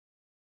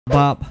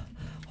Bop.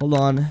 Hold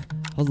on.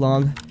 Hold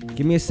on.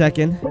 Give me a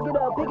second.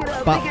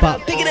 Bop,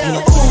 bop. Pick it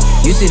up.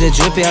 You see the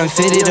drippy, I'm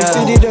fitted up.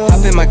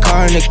 Hop in my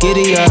car and the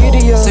giddy up.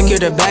 Secure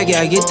the bag,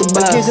 yeah, I get the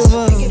bus.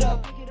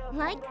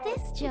 Like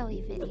this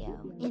Joeigh video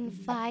in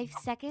 5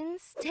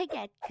 seconds to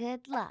get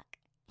good luck.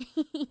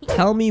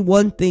 Tell me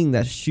one thing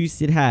that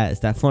Strucid has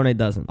that Fortnite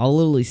doesn't. I'll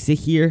literally sit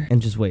here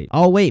and just wait.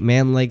 I'll wait,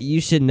 man. Like,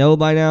 you should know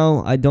by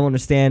now. I don't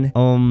understand.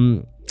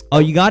 Oh,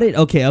 you got it?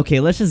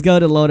 Okay. Let's just go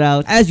to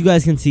loadout. As you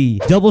guys can see,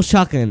 double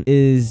shotgun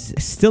is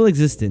still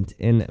existent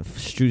in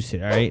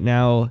Strucid, all right?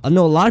 Now, I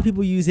know a lot of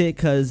people use it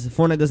because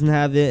Fortnite doesn't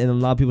have it, and a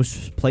lot of people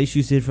play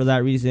Strucid for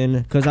that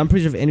reason. Because I'm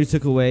pretty sure if Andrew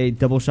took away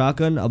double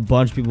shotgun, a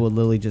bunch of people would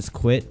literally just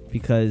quit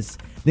because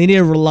they need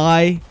to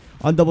rely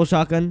on double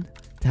shotgun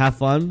to have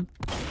fun.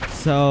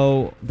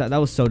 So, that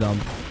was so dumb.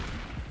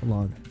 Hold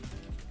on.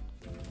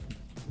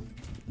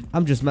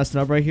 I'm just messing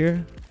up right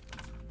here.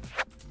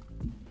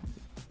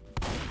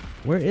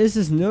 Where is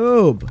this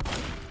noob?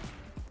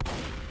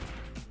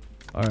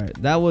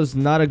 Alright, that was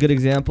not a good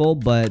example,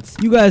 but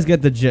you guys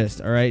get the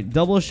gist, alright?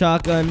 Double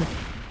shotgun,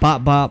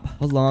 bop, bop.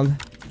 Hold on.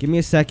 Give me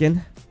a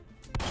second.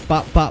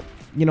 Bop, bop.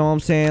 You know what I'm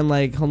saying?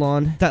 Like, hold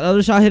on. If that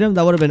other shot hit him,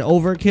 that would have been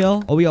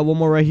overkill. Oh, we got one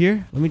more right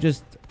here. Let me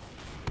just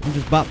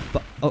bop,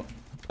 bop. Oh.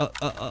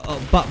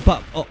 Bop,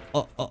 bop.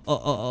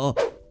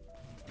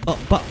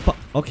 Bop, bop.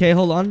 Okay,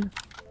 hold on.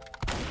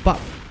 Bop.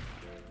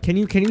 Can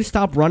you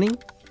stop running?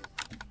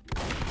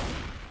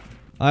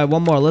 Alright,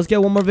 one more. Let's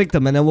get one more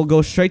victim, and then we'll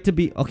go straight to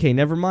B. Okay,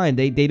 never mind.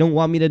 They don't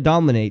want me to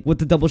dominate with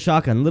the double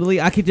shotgun. Literally,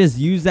 I could just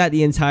use that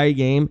the entire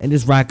game and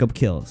just rack up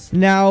kills.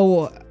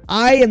 Now,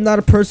 I am not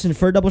a person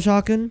for double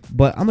shotgun,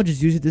 but I'm gonna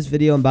just use it this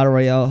video in Battle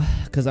Royale,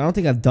 because I don't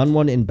think I've done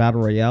one in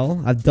Battle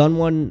Royale. I've done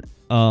one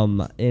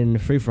in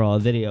free-for-all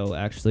video,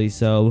 actually.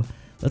 So,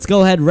 let's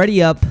go ahead.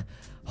 Ready up.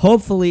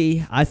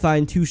 Hopefully, I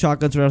find 2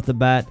 shotguns right off the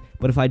bat,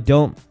 but if I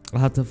don't, I'll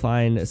have to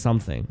find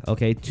something,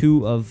 okay?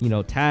 2 of,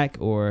 tac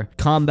or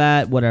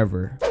combat,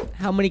 whatever.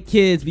 How many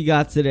kids we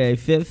got today?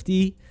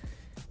 50?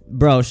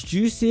 Bro,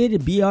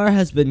 Strucid BR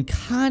has been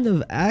kind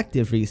of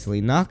active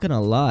recently, not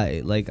gonna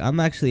lie. Like,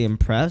 I'm actually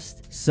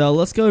impressed. So,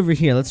 let's go over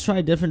here. Let's try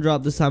a different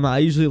drop this time. I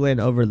usually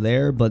land over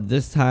there, but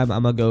this time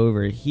I'm gonna go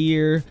over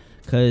here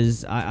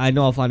because I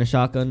know I'll find a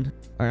shotgun.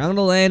 All right, I'm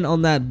gonna land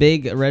on that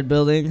big red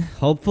building,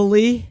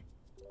 hopefully.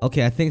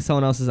 Okay, I think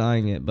someone else is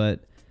eyeing it, but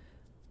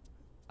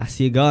I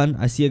see a gun.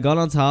 I see a gun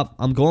on top.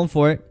 I'm going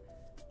for it.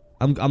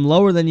 I'm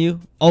lower than you.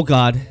 Oh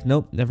god.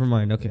 Nope. Never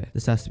mind. Okay.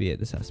 This has to be it.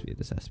 This has to be it.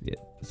 This has to be it.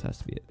 This has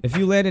to be it. If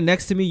you landed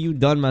next to me, you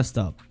done messed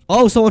up.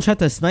 Oh, someone tried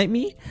to snipe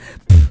me?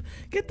 Pff,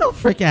 get the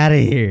frick out of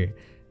here.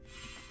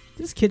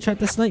 This kid tried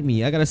to snipe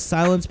me. I got a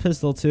silenced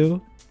pistol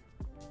too.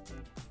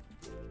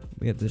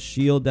 We get the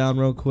shield down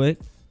real quick.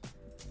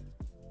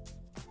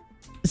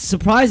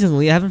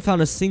 Surprisingly, I haven't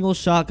found a single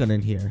shotgun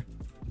in here.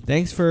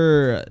 Thanks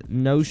for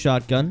no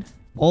shotgun.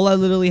 All I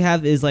literally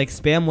have is like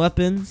spam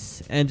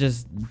weapons and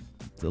just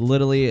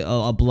literally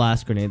a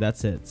blast grenade.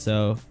 That's it.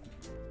 So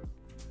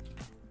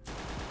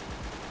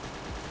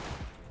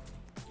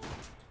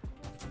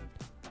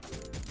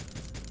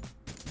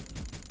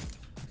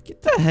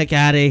get the heck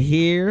out of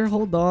here.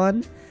 Hold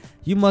on.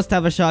 You must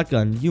have a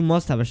shotgun. You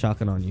must have a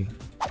shotgun on you.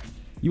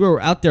 You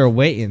were out there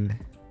waiting.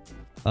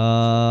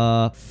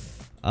 No,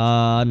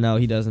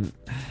 he doesn't.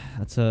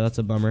 That's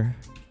a bummer.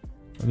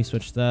 Let me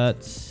switch that.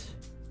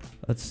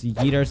 Let's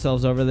yeet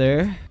ourselves over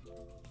there.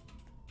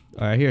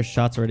 All right, I hear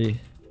shots already.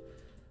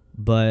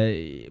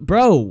 But,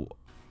 bro,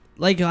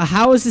 like,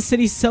 how is the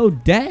city so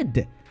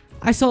dead?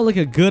 I saw, like,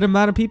 a good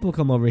amount of people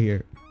come over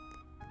here.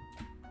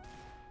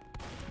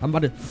 I'm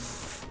about to...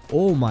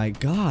 Oh, my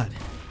God.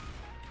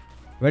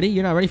 Ready?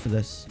 You're not ready for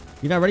this.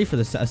 You're not ready for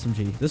this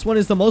SMG. This one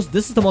is the most...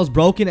 This is the most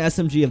broken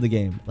SMG of the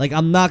game. Like,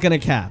 I'm not gonna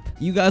cap.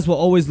 You guys will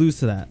always lose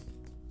to that.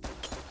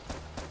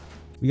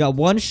 We got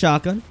one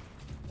shotgun.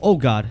 Oh,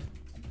 God.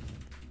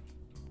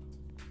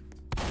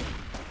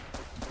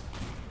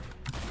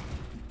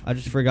 I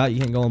just forgot you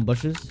can't go in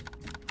bushes.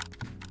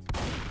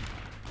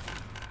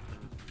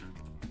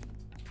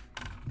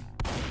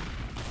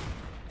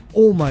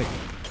 Oh my.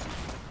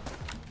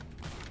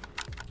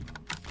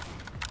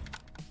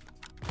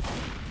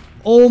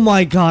 Oh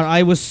my god,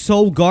 I was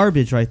so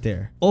garbage right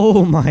there.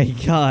 Oh my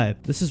god.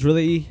 This is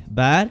really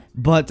bad,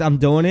 but I'm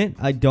doing it.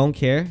 I don't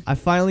care. I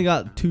finally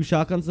got 2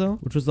 shotguns though,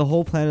 which was the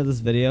whole plan of this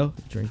video.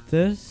 Drink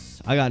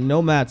this. I got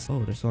no mats.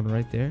 Oh, there's one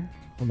right there.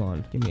 Hold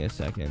on. Give me a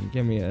second.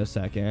 Give me a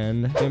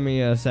second. Give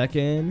me a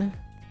second.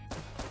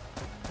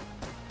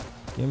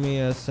 Give me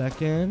a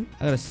second.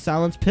 I got a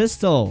silenced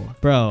pistol.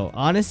 Bro,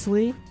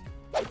 honestly.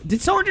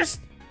 Did someone just...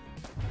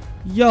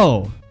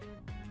 Yo.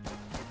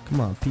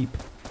 Come on, peep.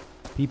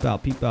 Peep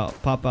out, peep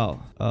out. Pop out.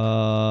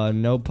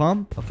 No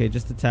pump? Okay,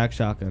 just attack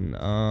shotgun.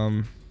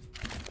 Oh,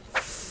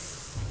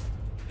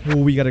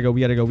 we gotta go. We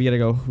gotta go. We gotta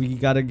go. We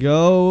gotta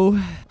go. All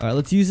right,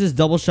 let's use this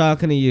double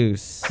shotgun to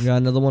use. We got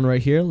another one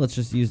right here. Let's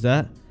just use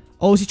that.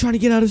 Oh, is he trying to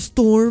get out of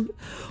storm?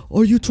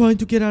 Are you trying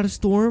to get out of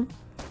storm?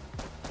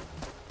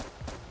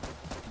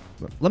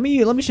 Let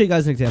me show you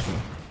guys an example.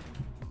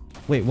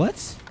 Wait, what?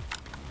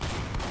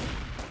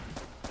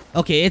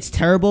 Okay, it's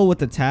terrible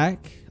with attack.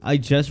 I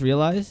just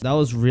realized that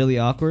was really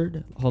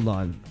awkward. Hold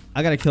on.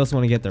 I gotta kill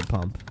someone to get their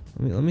pump.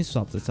 Let me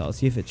swap this out.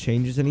 See if it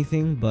changes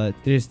anything. But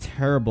it is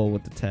terrible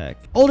with attack.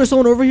 Oh, there's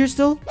someone over here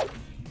still?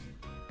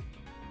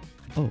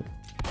 Oh.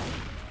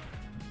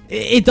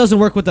 It doesn't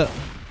work with the...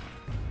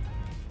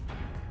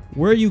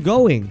 Where are you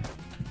going?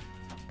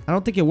 I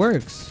don't think it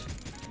works.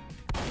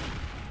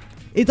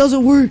 It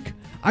doesn't work.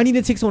 I need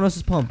to take someone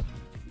else's pump.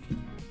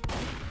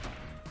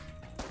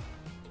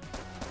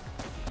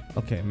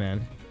 Okay,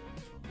 man.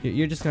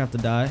 You're just gonna have to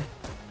die.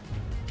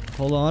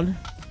 Hold on.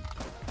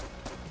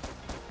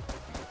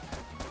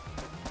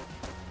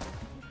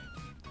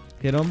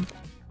 Hit him.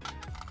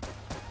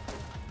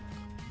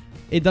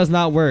 It does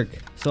not work.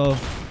 So...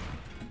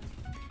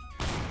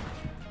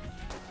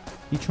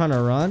 You trying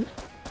to run?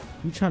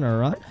 You trying to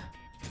run?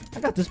 I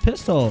got this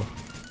pistol.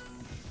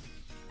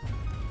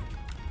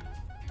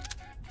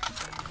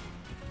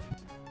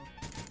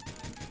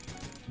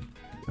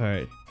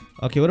 Alright.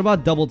 Okay, what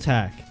about double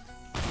tack?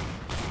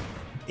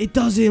 It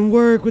doesn't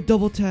work with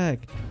double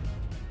tack.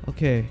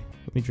 Okay,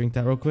 let me drink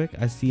that real quick.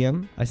 I see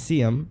him. I see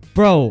him.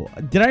 Bro,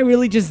 did I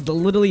really just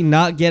literally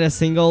not get a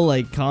single,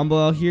 like,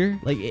 combo out here?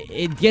 Like,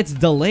 it gets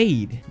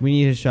delayed. We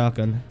need a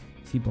shotgun.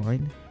 Is he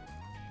blind?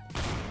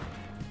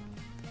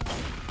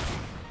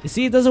 You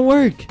see, it doesn't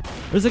work.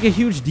 There's like a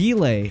huge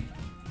delay.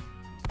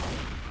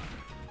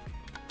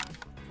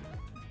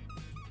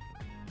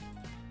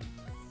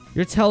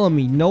 You're telling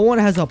me no one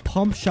has a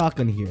pump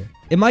shotgun here?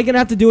 Am I gonna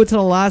have to do it to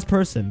the last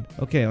person?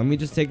 Okay, let me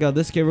just take out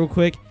this kid real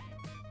quick.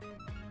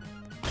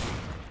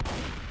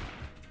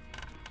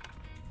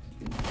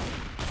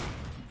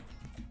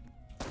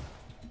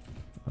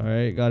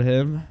 Alright, got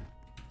him.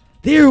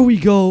 There we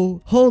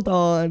go. Hold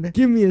on.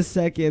 Give me a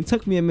second.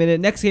 Took me a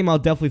minute. Next game, I'll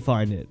definitely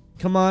find it.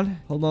 Come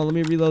on. Hold on. Let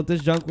me reload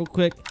this junk real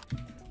quick.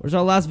 Where's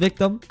our last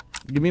victim?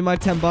 Give me my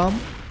 10 bomb.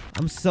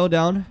 I'm so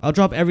down. I'll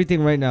drop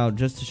everything right now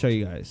just to show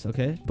you guys.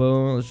 Okay.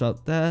 Boom. Let's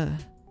drop that.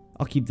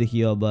 I'll keep the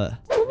heal, but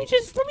let me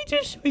just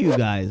show you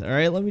guys. All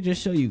right. Let me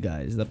just show you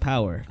guys the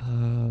power.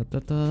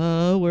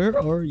 Where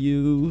are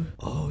you?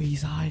 Oh,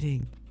 he's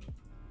hiding.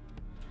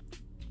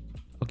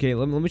 Okay.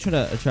 Let me try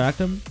to attract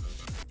him.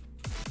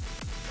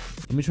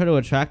 Let me try to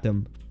attract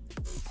him.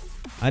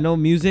 I know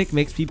music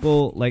makes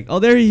people like, oh,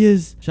 there he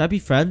is. Should I be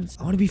friends?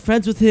 I want to be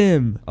friends with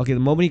him. Okay, the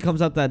moment he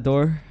comes out that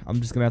door,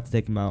 I'm just going to have to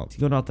take him out. Is he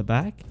going out the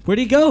back? Where'd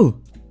he go?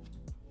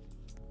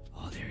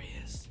 Oh, there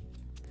he is.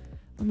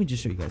 Let me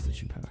just show you guys the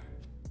true power.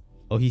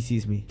 Oh, he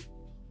sees me.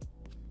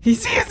 He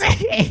sees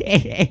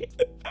me.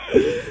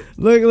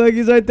 Look,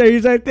 he's right there.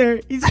 He's right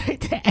there. He's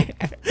right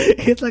there.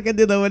 He's looking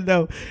through the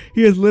window.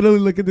 He is literally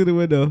looking through the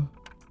window.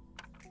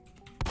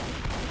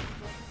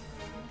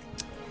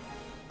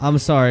 I'm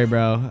sorry,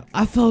 bro.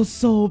 I felt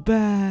so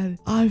bad.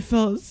 I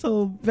felt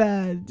so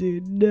bad,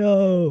 dude.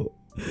 No.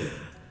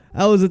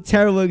 That was a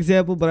terrible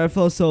example, but I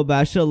felt so bad.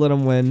 I should have let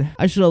him win.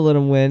 I should have let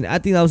him win. I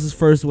think that was his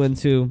first win,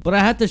 too. But I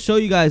had to show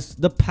you guys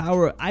the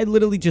power. I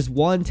literally just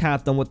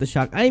one-tapped him with the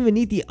shotgun. I didn't even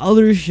need the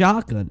other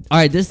shotgun. All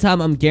right, this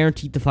time I'm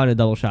guaranteed to find a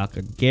double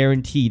shotgun.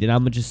 Guaranteed. And I'm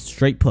going to just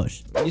straight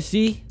push. You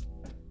see?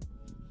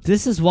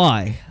 This is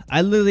why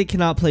I literally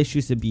cannot play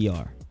Strucid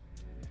BR.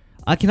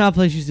 I cannot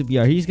play Strucid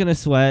BR. He's going to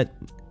sweat.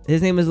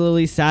 His name is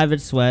literally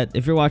Savage Sweat.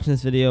 If you're watching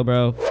this video,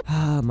 bro.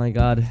 Oh my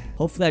god.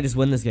 Hopefully I just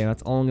win this game.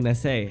 That's all I'm gonna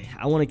say.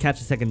 I want to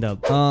catch a second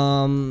dub.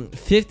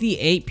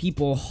 58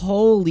 people.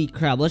 Holy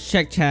crap. Let's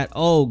check chat.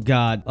 Oh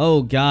god.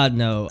 Oh god,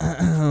 no.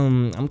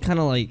 I'm kind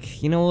of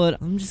like, you know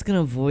what? I'm just gonna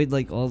avoid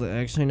like all the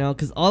action right now.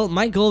 Because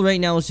my goal right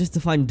now is just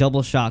to find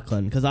double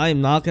shotgun. Because I am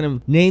not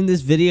gonna name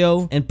this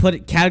video and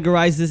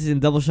categorize this in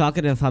double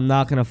shotgun if I'm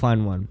not gonna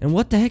find one. And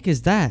what the heck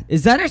is that?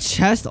 Is that a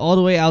chest all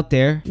the way out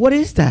there? What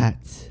is that?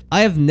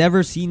 I have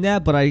never seen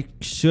that, but I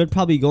should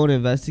probably go and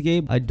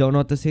investigate. I don't know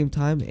at the same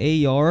time.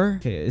 AR.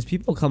 Okay, is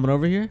people coming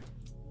over here?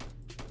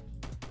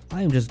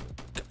 I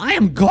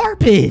am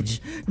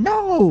garbage.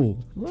 No.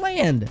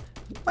 Land,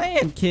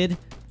 kid.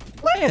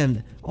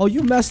 Land. Oh,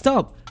 you messed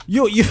up.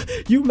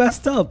 You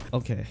messed up.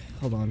 Okay,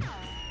 hold on.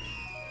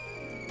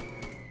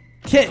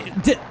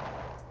 Kid,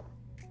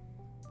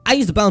 I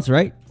used a bouncer,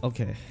 right?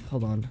 Okay,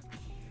 hold on.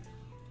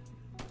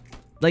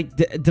 Like,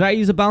 did I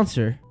use a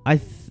bouncer?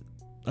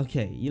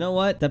 Okay, you know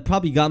what? That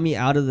probably got me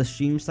out of the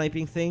stream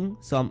sniping thing.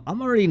 So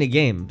I'm already in a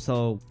game.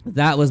 So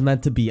that was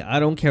meant to be.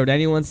 I don't care what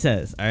anyone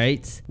says. All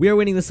right. We are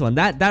winning this one.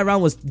 That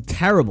round was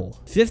terrible.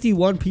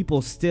 51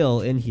 people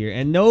still in here.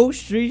 And no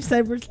stream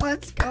snipers.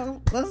 Let's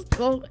go. Let's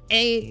go.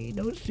 Hey,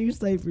 no stream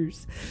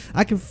snipers.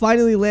 I can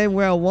finally land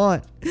where I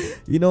want.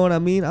 You know what I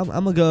mean? I'm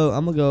gonna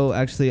go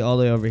actually all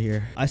the way over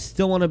here. I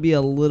still want to be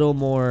a little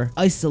more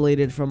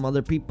isolated from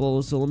other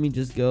people. So let me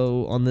just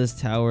go on this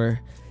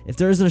tower. If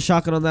there isn't a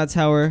shotgun on that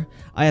tower,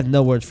 I have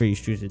no words for you,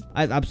 Strucid.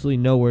 I have absolutely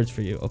no words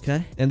for you,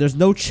 okay? And there's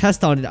no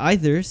chest on it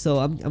either, so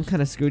I'm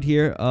kind of screwed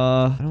here.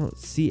 I don't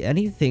see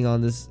anything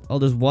on this. Oh,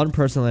 there's one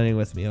person landing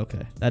with me.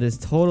 Okay, that is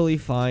totally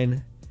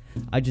fine.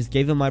 I just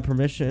gave him my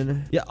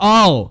permission. Yeah.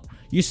 Oh,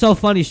 you're so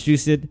funny,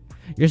 Strucid.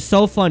 You're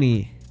so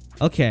funny.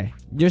 Okay.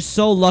 You're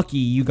so lucky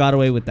you got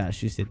away with that,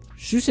 Strucid.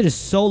 Strucid is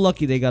so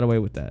lucky they got away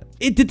with that.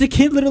 Did the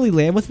kid literally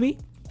land with me?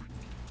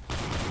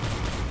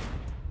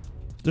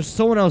 There's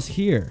someone else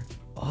here.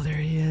 Oh, there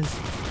he is.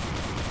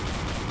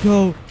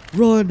 Go.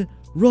 Run.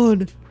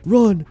 Run.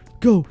 Run.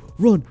 Go.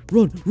 Run.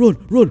 Run.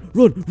 Run. Run.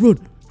 Run.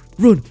 Run.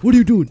 Run. What are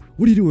you doing?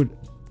 What are you doing?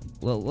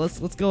 Well,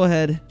 let's go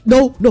ahead.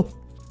 No. No.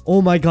 Oh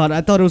my god,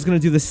 I thought it was gonna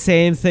do the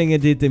same thing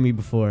it did to me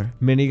before.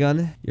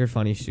 Minigun? You're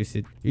funny,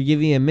 Strucid. You're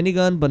giving me a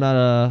minigun, but not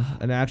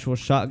an actual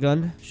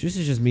shotgun.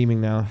 Strucid's just memeing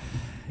now.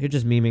 You're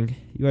just memeing.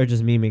 You are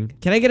just memeing.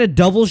 Can I get a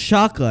double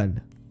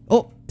shotgun?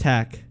 Oh,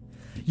 tack.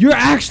 You're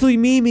actually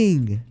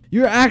memeing.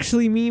 You're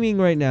actually memeing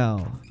right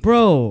now.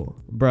 Bro.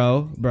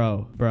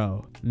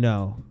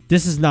 No.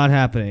 This is not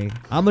happening.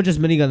 I'm gonna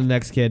just minigun the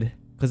next kid,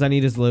 because I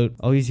need his loot.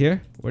 Oh, he's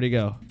here? Where'd he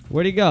go?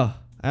 Where'd he go?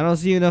 I don't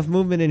see enough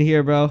movement in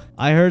here, bro.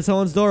 I heard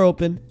someone's door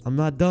open. I'm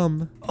not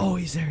dumb. Oh,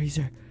 he's there. He's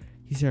there.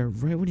 He's there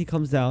right when he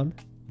comes down.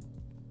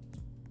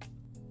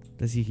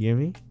 Does he hear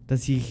me?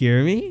 Does he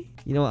hear me?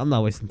 You know what? I'm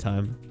not wasting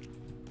time.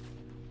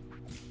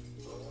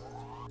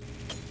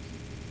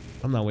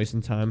 I'm not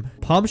wasting time.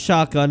 Pump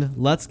shotgun.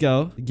 Let's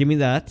go. Give me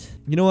that.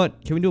 You know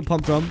what? Can we do a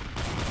pump drum?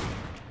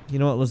 You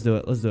know what? Let's do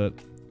it. Let's do it.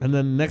 And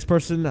then the next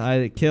person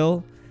I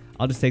kill,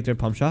 I'll just take their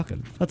pump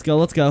shotgun. Let's go.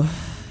 Let's go.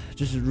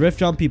 Just rift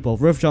jump people.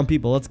 Rift jump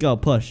people. Let's go.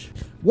 Push.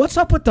 What's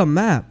up with the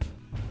map?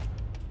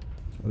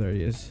 Oh, there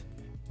he is.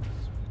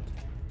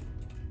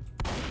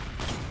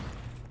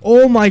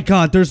 Oh my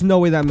god. There's no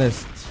way that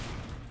missed.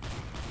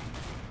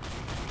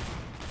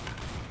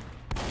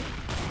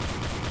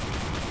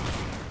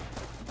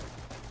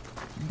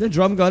 The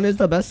drum gun is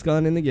the best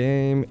gun in the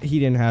game. He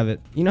didn't have it.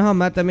 You know how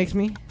mad that makes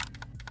me?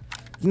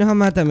 You know how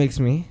mad that makes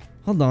me?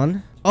 Hold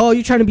on. Oh,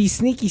 you trying to be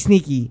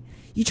sneaky.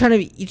 You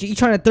trying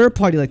to third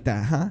party like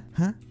that, huh?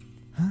 Huh?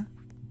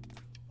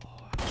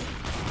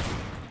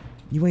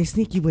 You ain't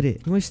sneaky with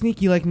it. You ain't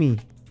sneaky like me.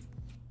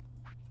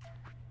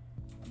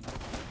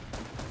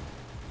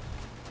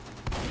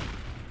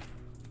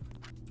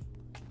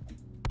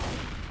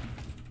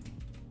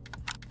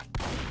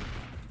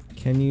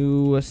 Can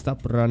you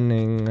stop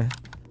running?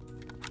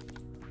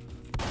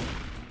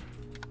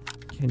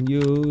 Can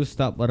you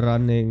stop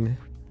running?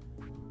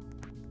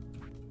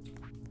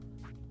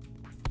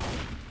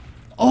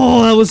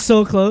 Oh, that was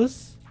so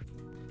close.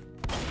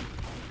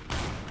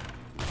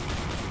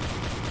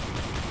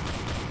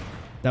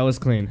 That was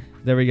clean.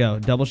 There we go.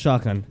 Double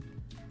shotgun.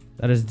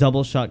 That is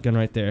double shotgun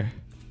right there.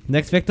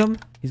 Next victim.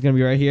 He's going to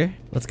be right here.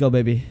 Let's go,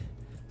 baby.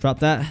 Drop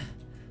that.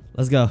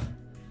 Let's go.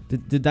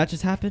 Did that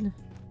just happen?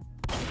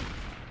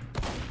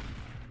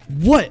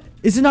 What?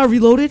 Is it not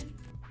reloaded?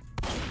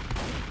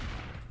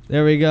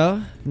 There we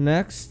go.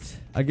 Next.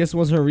 I guess it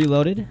wasn't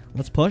reloaded.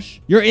 Let's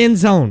push. You're in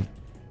zone.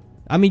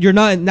 I mean, you're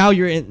not. Now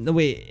you're in.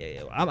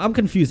 Wait. I'm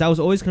confused. I was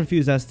always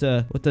confused as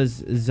to what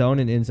does zone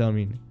and in zone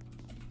mean.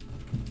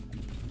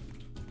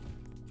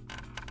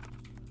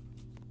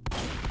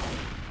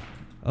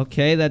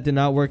 Okay, that did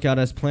not work out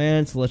as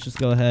planned, so let's just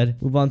go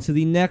ahead. Move on to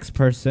the next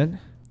person.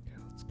 Okay,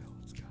 let's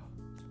go.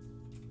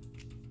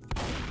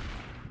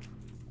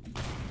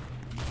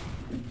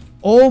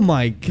 Oh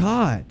my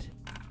god.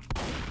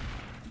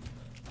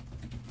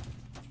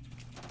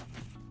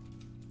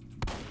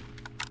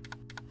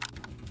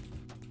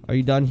 Are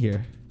you done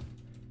here?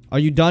 Are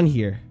you done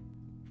here?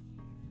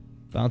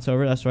 Bounce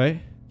over, that's right.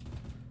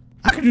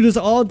 I could do this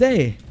all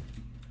day.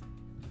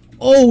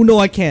 Oh no,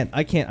 I can't.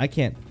 I can't. I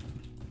cannot.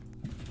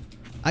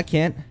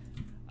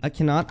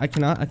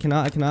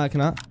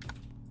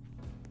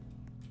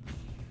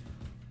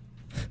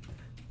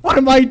 What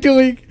am I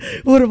doing?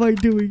 What am I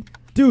doing?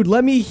 Dude,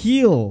 let me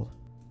heal.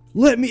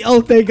 Let me. Oh,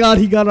 thank God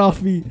he got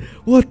off me.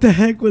 What the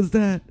heck was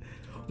that?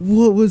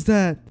 What was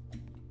that?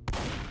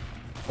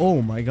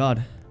 Oh my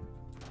God.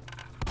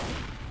 What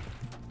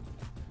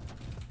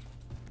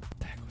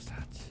the heck was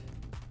that?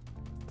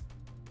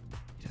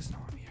 He doesn't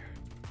know I'm here.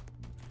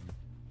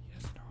 He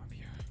doesn't know I'm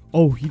here.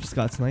 Oh, he just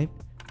got sniped.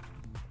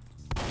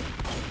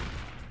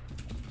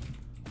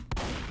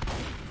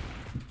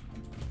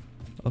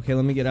 Okay,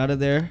 let me get out of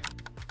there.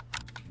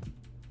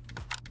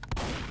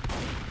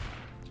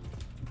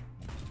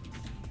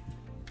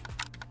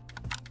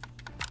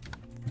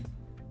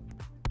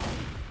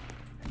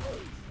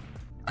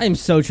 I am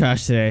so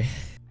trash today.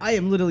 I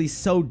am literally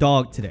so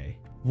dog today.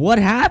 What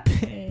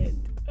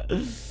happened?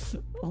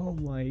 Oh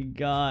my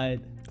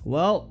God.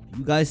 Well,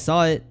 you guys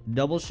saw it.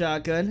 Double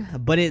shotgun.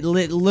 But it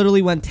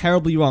literally went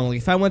terribly wrong. Like,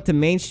 if I went to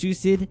main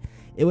Strucid,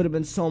 it would have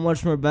been so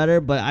much more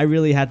better. But I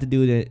really had to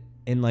do it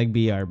in like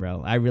BR,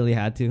 bro. I really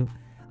had to.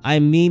 I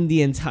memed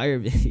the entire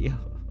video.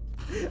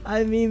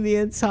 I mean the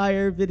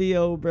entire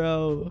video,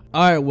 bro.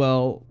 Alright,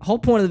 well, whole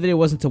point of the video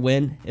wasn't to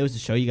win. It was to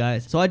show you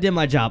guys. So I did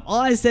my job. All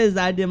I said is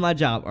that I did my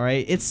job,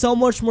 alright? It's so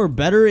much more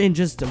better in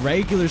just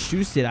regular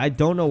Strucid. I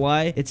don't know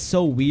why it's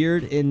so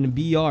weird in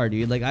BR,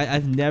 dude. Like,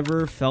 I've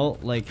never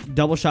felt like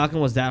double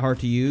shotgun was that hard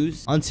to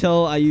use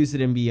until I used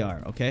it in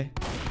BR, okay?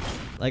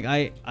 Like,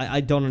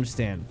 I don't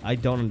understand. I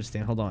don't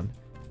understand. Hold on.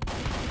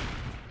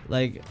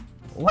 Like,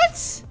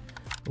 what?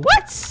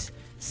 What?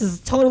 This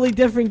is totally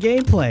different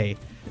gameplay.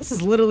 This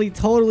is literally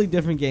totally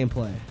different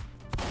gameplay.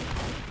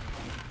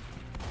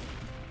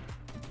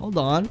 Hold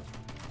on.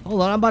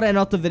 Hold on. I'm about to end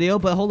off the video,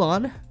 but hold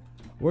on.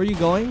 Where are you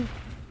going?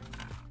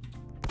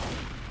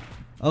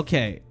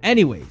 Okay.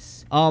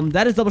 Anyways,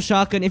 that is Double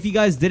Shotgun. If you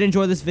guys did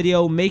enjoy this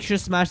video, make sure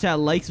to smash that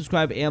like,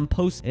 subscribe, and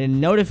post and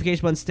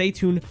notification button. Stay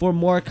tuned for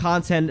more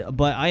content,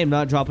 but I am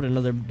not dropping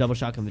another Double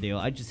Shotgun video.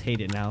 I just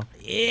hate it now.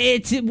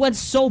 It went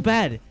so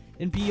bad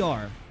in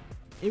BR.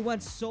 It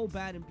went so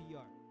bad in BR.